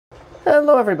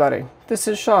Hello everybody, this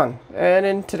is Sean, and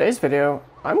in today's video,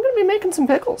 I'm going to be making some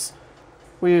pickles.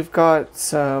 We've got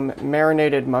some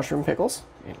marinated mushroom pickles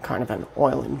in kind of an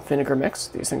oil and vinegar mix.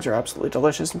 These things are absolutely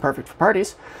delicious and perfect for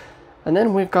parties. And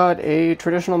then we've got a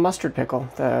traditional mustard pickle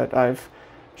that I've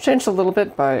changed a little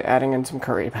bit by adding in some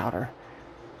curry powder.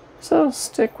 So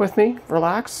stick with me,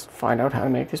 relax, find out how to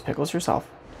make these pickles yourself.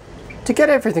 To get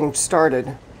everything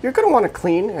started, you're going to want to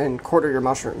clean and quarter your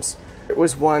mushrooms. It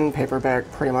was one paper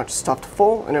bag pretty much stuffed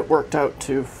full, and it worked out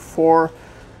to 4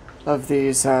 of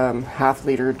these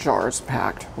half-liter jars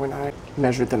packed when I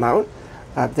measured them out.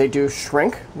 They do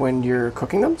shrink when you're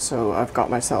cooking them, so I've got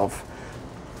myself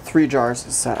 3 jars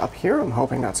set up here. I'm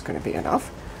hoping that's going to be enough.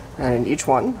 And in each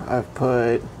one, I've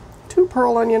put 2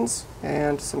 pearl onions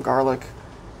and some garlic,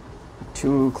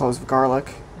 2 cloves of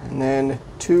garlic, and then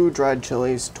 2 dried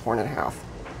chilies torn in half.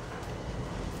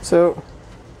 So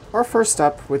our first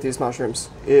step with these mushrooms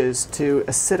is to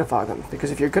acidify them,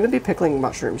 because if you're going to be pickling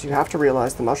mushrooms, you have to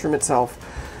realize the mushroom itself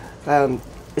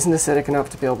isn't acidic enough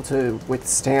to be able to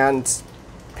withstand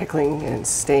pickling and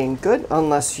staying good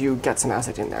unless you get some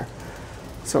acid in there.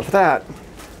 So for that,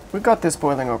 we've got this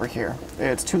boiling over here.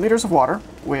 It's 2 liters of water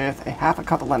with a half a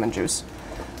cup of lemon juice,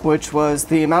 which was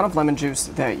the amount of lemon juice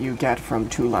that you get from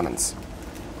 2 lemons.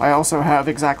 I also have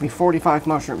exactly 45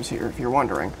 mushrooms here, if you're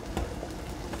wondering.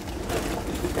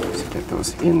 Get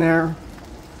those in there.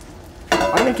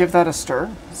 I'm going to give that a stir,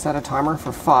 set a timer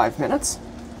for 5 minutes,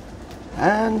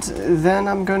 and then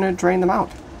I'm going to drain them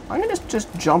out. I'm going to just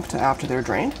jump to after they're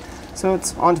drained, so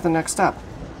it's on to the next step.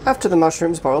 After the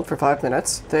mushrooms boiled for 5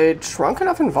 minutes, they'd shrunk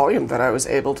enough in volume that I was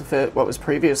able to fit what was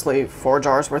previously 4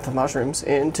 jars worth of mushrooms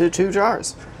into 2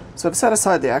 jars. So I've set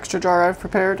aside the extra jar I've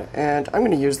prepared, and I'm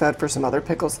going to use that for some other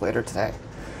pickles later today.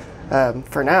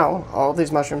 For now, all of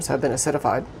these mushrooms have been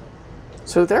acidified,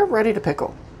 so they're ready to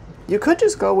pickle. You could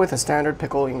just go with a standard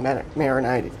pickling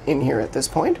marinade in here at this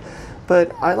point,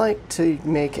 but I like to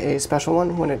make a special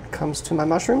one when it comes to my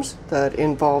mushrooms that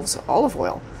involves olive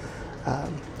oil.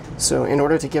 So in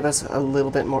order to give us a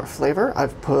little bit more flavor,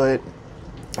 I've put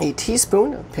a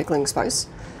teaspoon of pickling spice,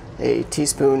 a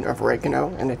teaspoon of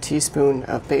oregano, and a teaspoon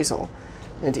of basil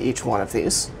into each one of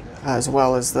these, as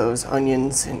well as those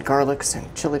onions and garlics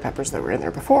and chili peppers that were in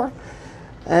there before.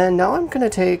 And now I'm going to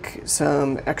take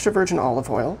some extra virgin olive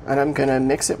oil and I'm going to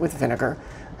mix it with vinegar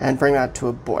and bring that to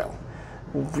a boil.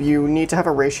 You need to have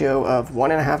a ratio of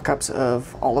 1.5 cups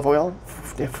of olive oil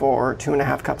for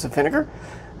 2.5 cups of vinegar,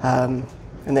 and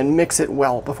then mix it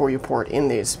well before you pour it in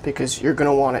these, because you're going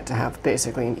to want it to have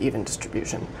basically an even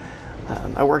distribution.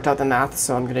 I worked out the math,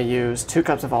 so I'm going to use 2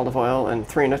 cups of olive oil and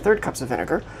 3 1/3 cups of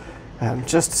vinegar,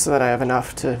 just so that I have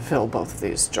enough to fill both of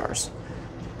these jars.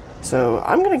 So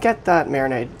I'm going to get that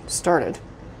marinade started,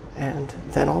 and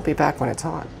then I'll be back when it's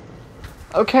hot.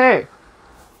 Okay,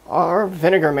 our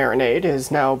vinegar marinade is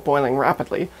now boiling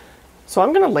rapidly, so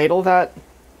I'm going to ladle that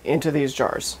into these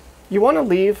jars. You want to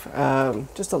leave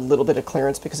just a little bit of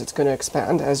clearance because it's going to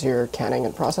expand as you're canning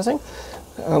and processing,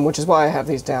 which is why I have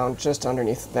these down just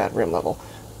underneath that rim level.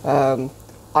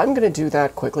 I'm going to do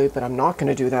that quickly, but I'm not going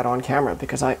to do that on camera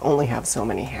because I only have so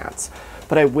many hands.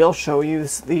 But I will show you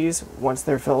these once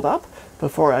they're filled up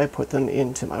before I put them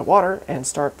into my water and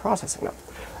start processing them.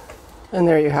 And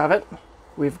there you have it.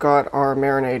 We've got our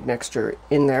marinade mixture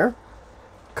in there,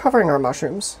 covering our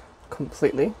mushrooms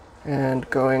completely and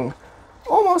going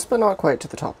almost but not quite to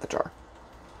the top of the jar.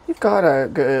 You've got a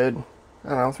good, I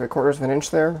don't know, 3/4 of an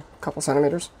inch there, a couple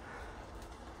centimeters.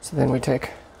 So then we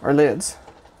take our lids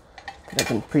that have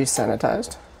been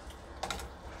pre-sanitized,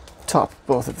 top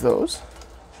both of those.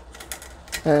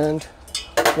 And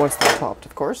once they're popped,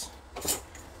 of course,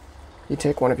 you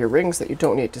take one of your rings that you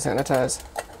don't need to sanitize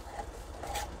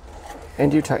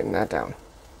and you tighten that down.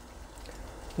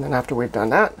 And then after we've done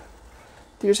that,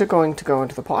 these are going to go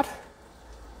into the pot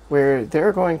where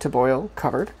they're going to boil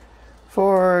covered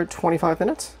for 25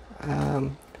 minutes.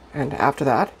 And after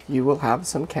that, you will have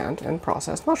some canned and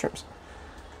processed mushrooms.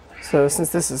 So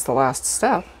since this is the last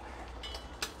step,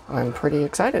 I'm pretty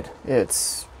excited.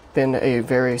 It's been a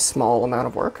very small amount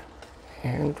of work,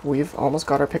 and we've almost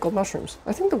got our pickled mushrooms.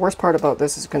 I think the worst part about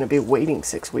this is going to be waiting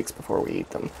 6 weeks before we eat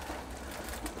them.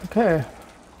 Okay,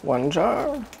 1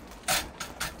 jar.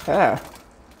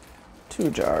 2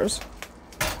 jars.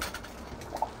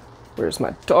 Where's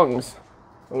my tongs?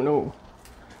 Oh no.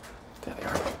 There they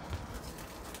are.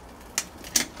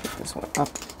 Pick this one up.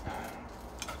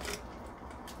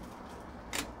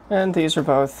 And these are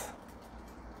both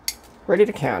ready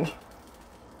to can.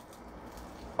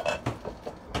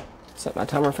 Set my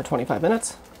timer for 25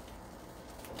 minutes.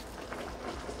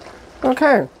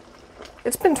 Okay,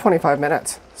 it's been 25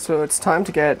 minutes so it's time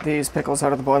to get these pickles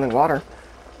out of the boiling water,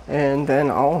 and then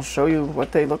I'll show you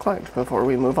what they look like before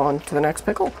we move on to the next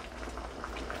pickle.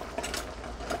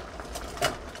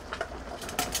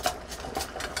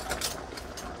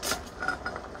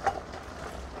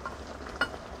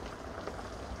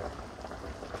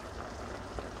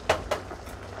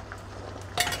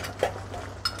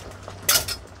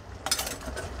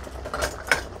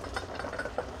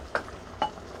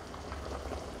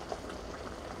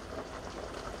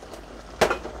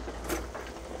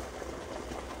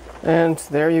 And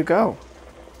there you go,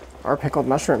 our pickled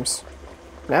mushrooms.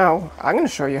 Now, I'm going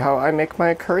to show you how I make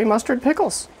my curry mustard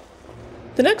pickles.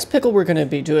 The next pickle we're going to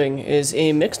be doing is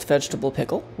a mixed vegetable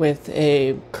pickle with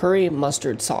a curry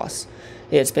mustard sauce.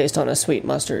 It's based on a sweet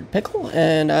mustard pickle,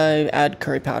 and I add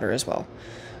curry powder as well.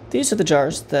 These are the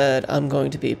jars that I'm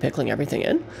going to be pickling everything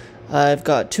in. I've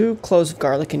got 2 cloves of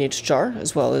garlic in each jar,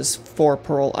 as well as 4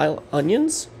 pearl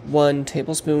onions, 1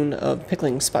 tablespoon of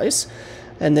pickling spice,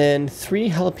 and then 3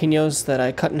 jalapenos that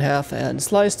I cut in half and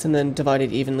sliced and then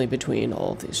divided evenly between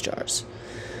all of these jars.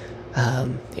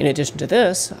 In addition to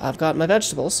this, I've got my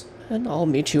vegetables, and I'll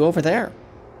meet you over there.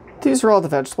 These are all the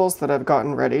vegetables that I've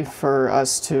gotten ready for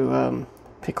us to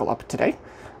pickle up today.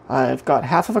 I've got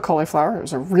half of a cauliflower. It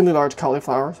was a really large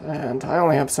cauliflower, and I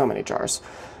only have so many jars.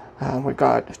 We've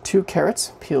got 2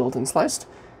 carrots peeled and sliced,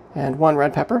 and 1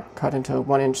 red pepper cut into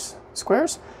 1-inch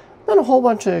squares, then a whole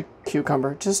bunch of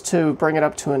cucumber, just to bring it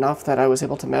up to enough that I was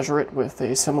able to measure it with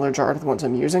a similar jar to the ones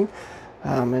I'm using,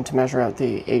 and to measure out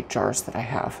the 8 jars that I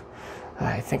have.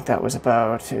 I think that was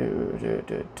about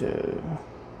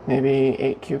maybe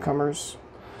 8 cucumbers,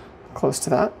 close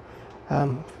to that.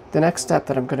 The next step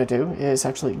that I'm going to do is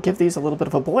actually give these a little bit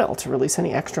of a boil to release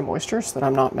any extra moisture so that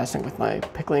I'm not messing with my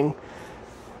pickling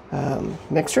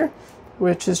mixture,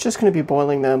 which is just going to be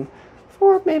boiling them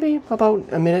for maybe about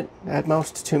a minute, at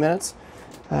most 2 minutes,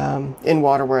 in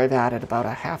water where I've added about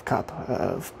a half cup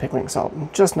of pickling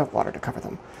salt, just enough water to cover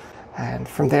them. And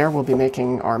from there we'll be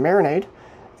making our marinade,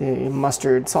 the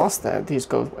mustard sauce that these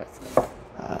go with.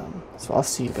 So I'll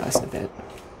see you guys in a bit.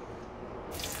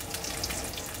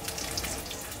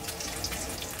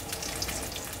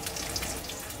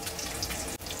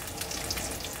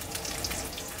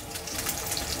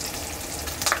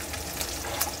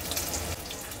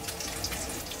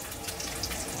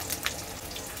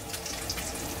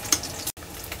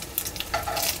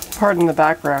 Pardon the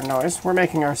background noise, we're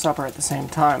making our supper at the same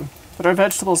time. But our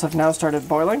vegetables have now started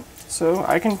boiling, so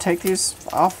I can take these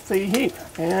off the heat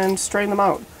and strain them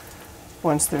out.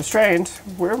 Once they're strained,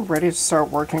 we're ready to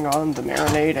start working on the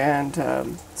marinade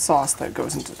and sauce that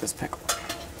goes into this pickle.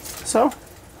 So,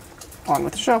 on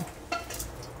with the show.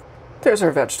 There's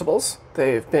our vegetables.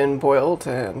 They've been boiled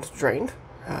and drained.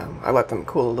 I let them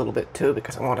cool a little bit too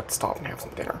because I wanted to stop and have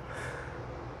some dinner.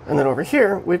 And then over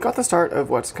here, we've got the start of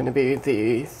what's going to be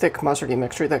the thick mustardy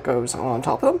mixture that goes on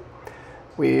top of them.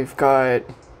 We've got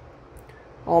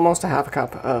almost a half a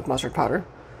cup of mustard powder.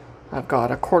 I've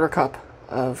got a 1/4 cup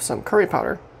of some curry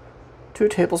powder, 2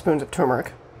 tablespoons of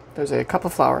turmeric, there's a cup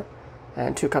of flour,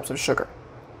 and 2 cups of sugar.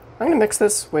 I'm going to mix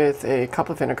this with a cup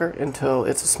of vinegar until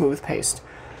it's a smooth paste.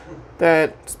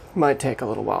 That might take a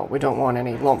little while. We don't want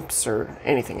any lumps or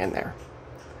anything in there.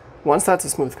 Once that's a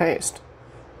smooth paste,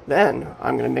 then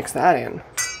I'm going to mix that in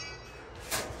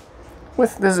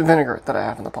with this vinegar that I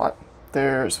have in the pot.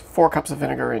 There's 4 cups of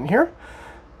vinegar in here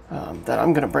that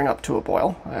I'm going to bring up to a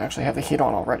boil. I actually have the heat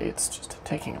on already. It's just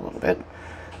taking a little bit.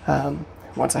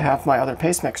 Once I have my other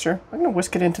paste mixture, I'm going to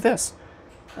whisk it into this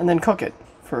and then cook it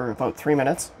for about 3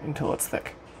 minutes until it's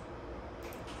thick.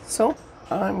 So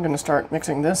I'm going to start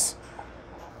mixing this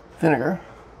vinegar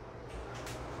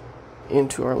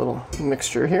into our little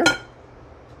mixture here.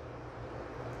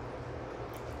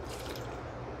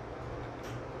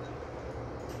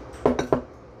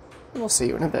 We'll see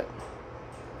you in a bit.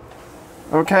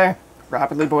 Okay,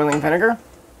 rapidly boiling vinegar,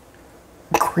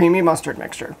 creamy mustard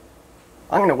mixture.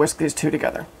 I'm going to whisk these two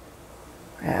together,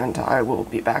 and I will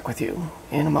be back with you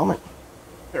in a moment.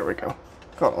 There we go.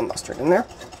 Got all mustard in there.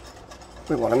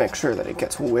 We want to make sure that it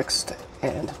gets whisked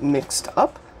and mixed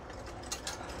up.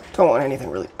 Don't want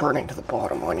anything really burning to the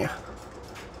bottom on you.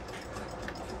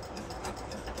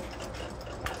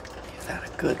 Give that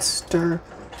a good stir.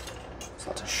 There's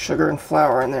lots of sugar and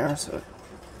flour in there, so it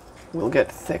will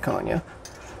get thick on you.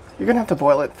 You're going to have to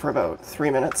boil it for about 3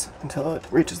 minutes until it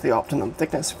reaches the optimum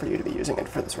thickness for you to be using it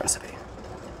for this recipe.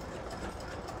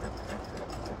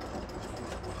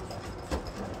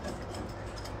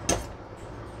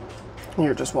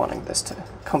 You're just wanting this to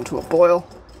come to a boil,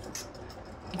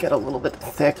 get a little bit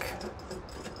thick.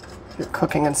 You're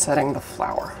cooking and setting the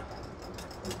flour.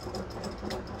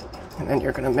 And And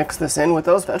you're going to mix this in with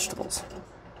those vegetables.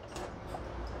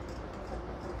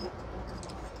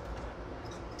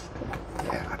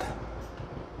 Look at that.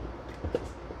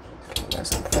 Getting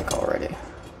nice and thick already.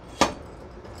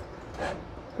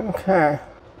 Okay.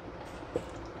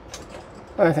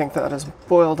 I think that is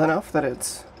boiled enough that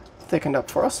it's thickened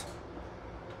up for us.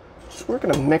 So we're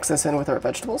going to mix this in with our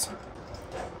vegetables.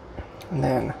 And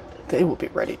then they will be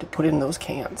ready to put in those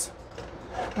cans.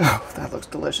 Oh, that looks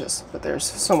delicious, but there's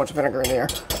so much vinegar in the air.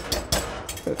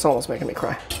 It's almost making me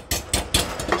cry.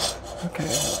 Okay,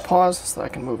 I'll pause so I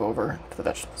can move over to the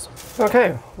vegetables.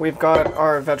 Okay, we've got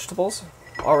our vegetables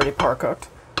already par cooked.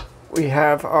 We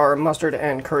have our mustard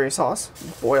and curry sauce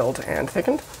boiled and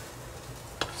thickened.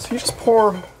 So you just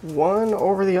pour one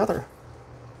over the other.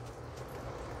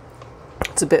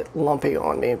 It's a bit lumpy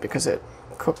on me because it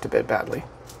cooked a bit badly.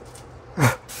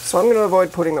 So I'm going to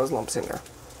avoid putting those lumps in there.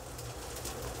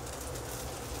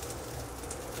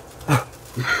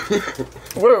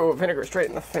 Whoa, vinegar straight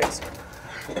in the face.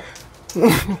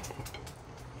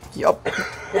 Yup.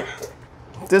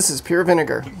 This is pure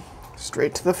vinegar.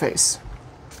 Straight to the face.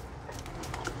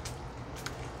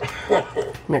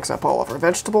 Mix up all of our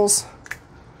vegetables.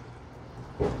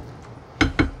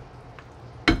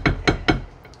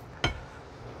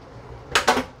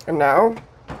 And now,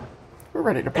 we're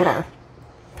ready to put our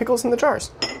pickles in the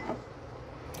jars.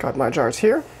 Got my jars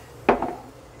here.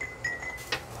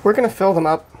 We're going to fill them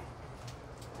up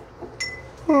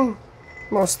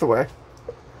most of the way.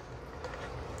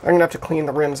 I'm going to have to clean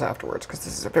the rims afterwards because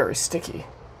this is a very sticky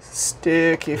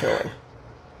filling.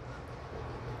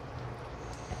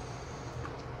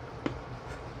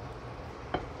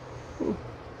 There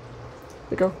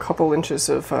you go, couple inches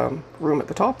of room at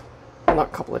the top. Well,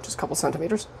 not couple inches, couple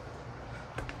centimeters.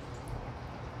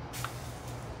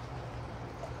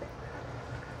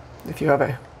 If you have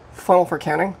a funnel for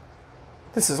canning,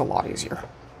 this is a lot easier.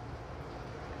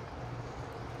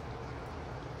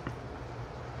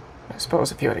 I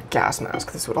suppose if you had a gas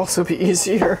mask, this would also be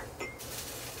easier.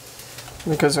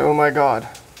 Because, oh my god,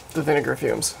 the vinegar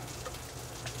fumes.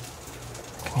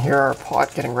 You can hear our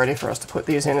pot getting ready for us to put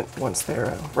these in once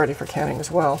they're ready for canning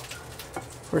as well.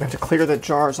 We're going to have to clear the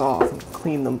jars off and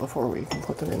clean them before we can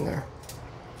put them in there.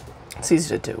 It's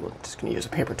easy to do. We're just going to use a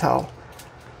paper towel.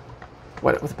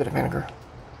 Wet it with a bit of vinegar.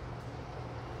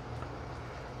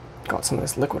 Got some of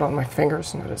this liquid on my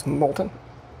fingers and it is molten.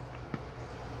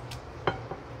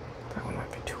 That one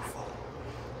might be too full.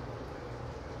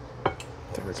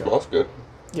 There we go. Smells good.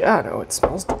 Yeah, no, it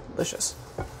smells delicious.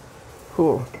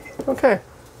 Ooh. Okay,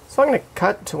 so I'm going to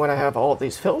cut to when I have all of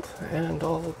these filled and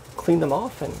I'll clean them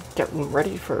off and get them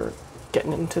ready for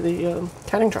getting into the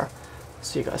canning jar.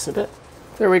 See you guys in a bit.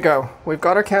 There we go. We've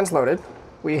got our cans loaded.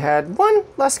 We had one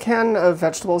less can of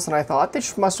vegetables than I thought. They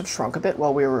must have shrunk a bit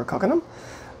while we were cooking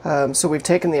them. So we've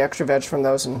taken the extra veg from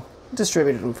those and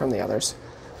distributed them from the others.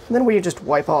 And then we just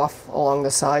wipe off along the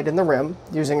side and the rim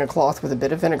using a cloth with a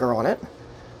bit of vinegar on it.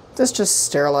 This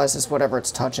just sterilizes whatever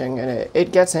it's touching and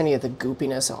it gets any of the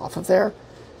goopiness off of there.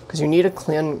 Because you need a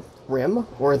clean rim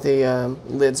or the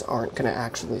lids aren't going to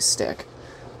actually stick.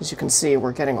 As you can see,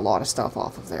 we're getting a lot of stuff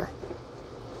off of there.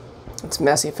 It's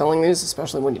messy filling these,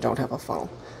 especially when you don't have a funnel.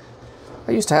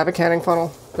 I used to have a canning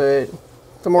funnel, but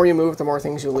the more you move, the more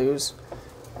things you lose.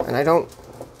 And I don't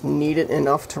need it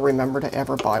enough to remember to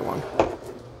ever buy one.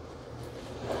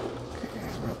 Okay,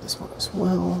 rub this one as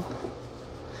well.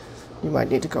 You might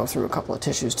need to go through a couple of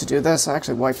tissues to do this. I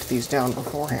actually wiped these down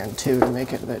beforehand too to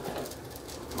make it a bit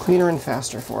cleaner and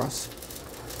faster for us.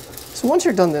 So once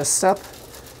you're done this step,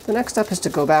 the next step is to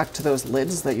go back to those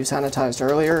lids that you sanitized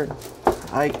earlier.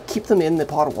 I keep them in the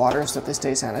pot of water so that they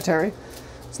stay sanitary.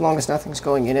 As long as nothing's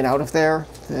going in and out of there,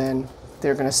 then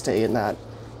they're going to stay in that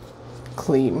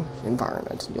clean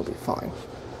environment and you'll be fine.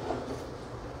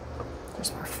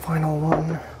 There's our final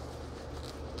one.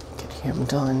 Get him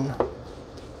done.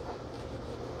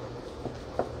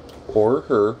 Or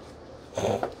her.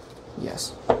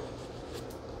 Yes.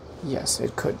 Yes,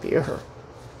 it could be a her.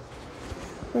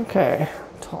 Okay,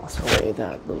 toss away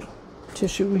that little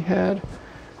tissue we had.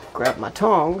 Grab my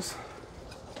tongs,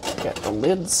 get the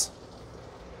lids.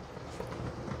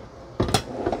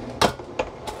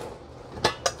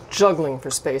 Juggling for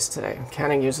space today.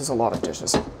 Canning uses a lot of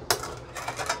dishes.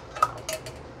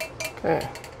 Okay.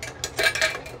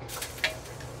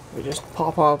 We just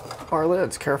pop up our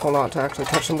lids. Careful not to actually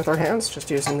touch them with our hands,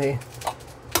 just using the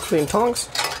clean tongs.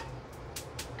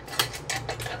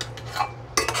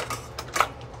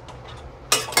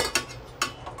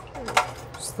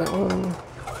 Just that one.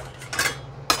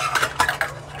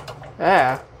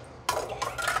 Ah.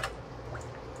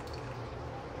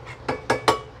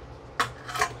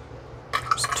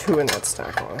 There's 2 in that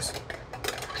stack was.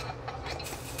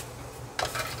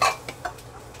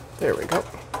 There we go.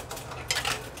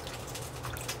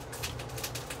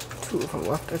 2 of them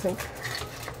left, I think.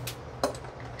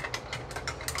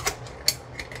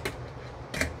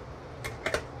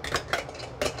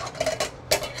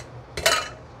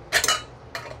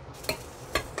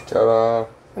 Ta-da!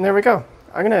 And there we go.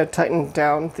 I'm going to tighten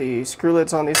down the screw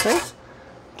lids on these things,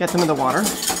 get them in the water.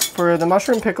 For the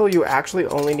mushroom pickle, you actually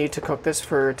only need to cook this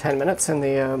for 10 minutes in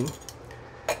the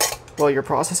while you're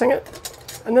processing it,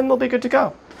 and then they'll be good to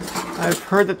go. I've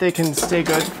heard that they can stay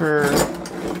good for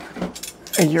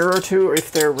a year or two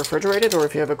if they're refrigerated or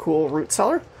if you have a cool root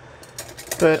cellar,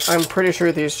 but I'm pretty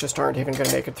sure these just aren't even going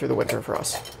to make it through the winter for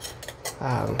us.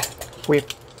 We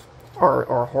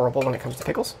are horrible when it comes to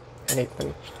pickles and eat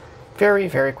them very,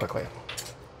 very quickly.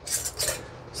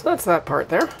 So that's that part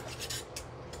there.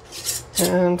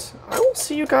 And I will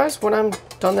see you guys when I'm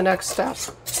done the next step.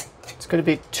 It's going to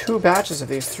be 2 batches of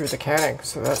these through the canning,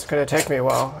 so that's going to take me a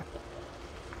while.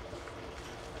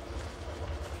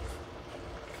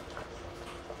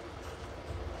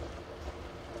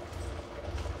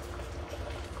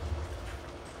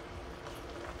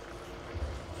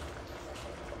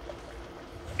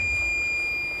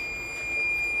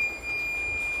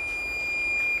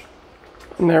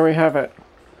 And there we have it.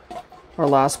 Our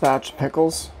last batch of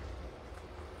pickles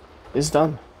is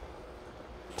done.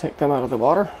 Take them out of the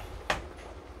water.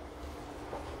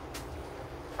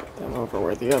 Put them over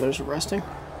where the others are resting.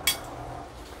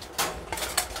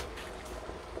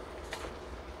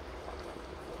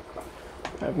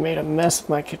 I've made a mess of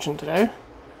my kitchen today,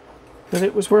 but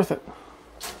it was worth it.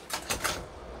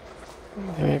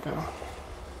 There you go.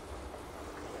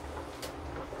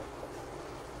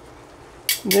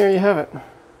 And there you have it.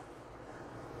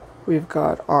 We've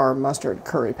got our mustard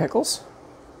curry pickles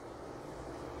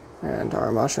and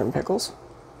our mushroom pickles,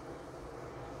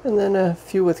 and then a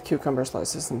few with cucumber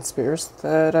slices and spears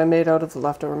that I made out of the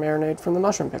leftover marinade from the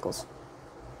mushroom pickles.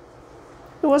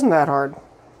 It wasn't that hard.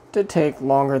 It did take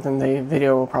longer than the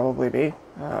video will probably be,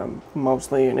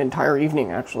 mostly an entire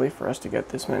evening actually for us to get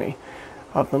this many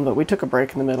of them, but we took a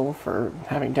break in the middle for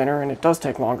having dinner, and it does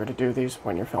take longer to do these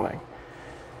when you're filming.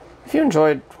 If you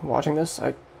enjoyed watching this,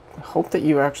 I hope that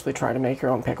you actually try to make your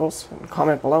own pickles, and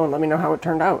comment below and let me know how it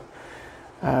turned out.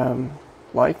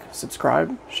 Like,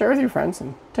 subscribe, share with your friends,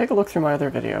 and take a look through my other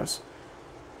videos.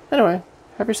 Anyway,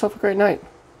 have yourself a great night.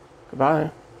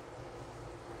 Goodbye.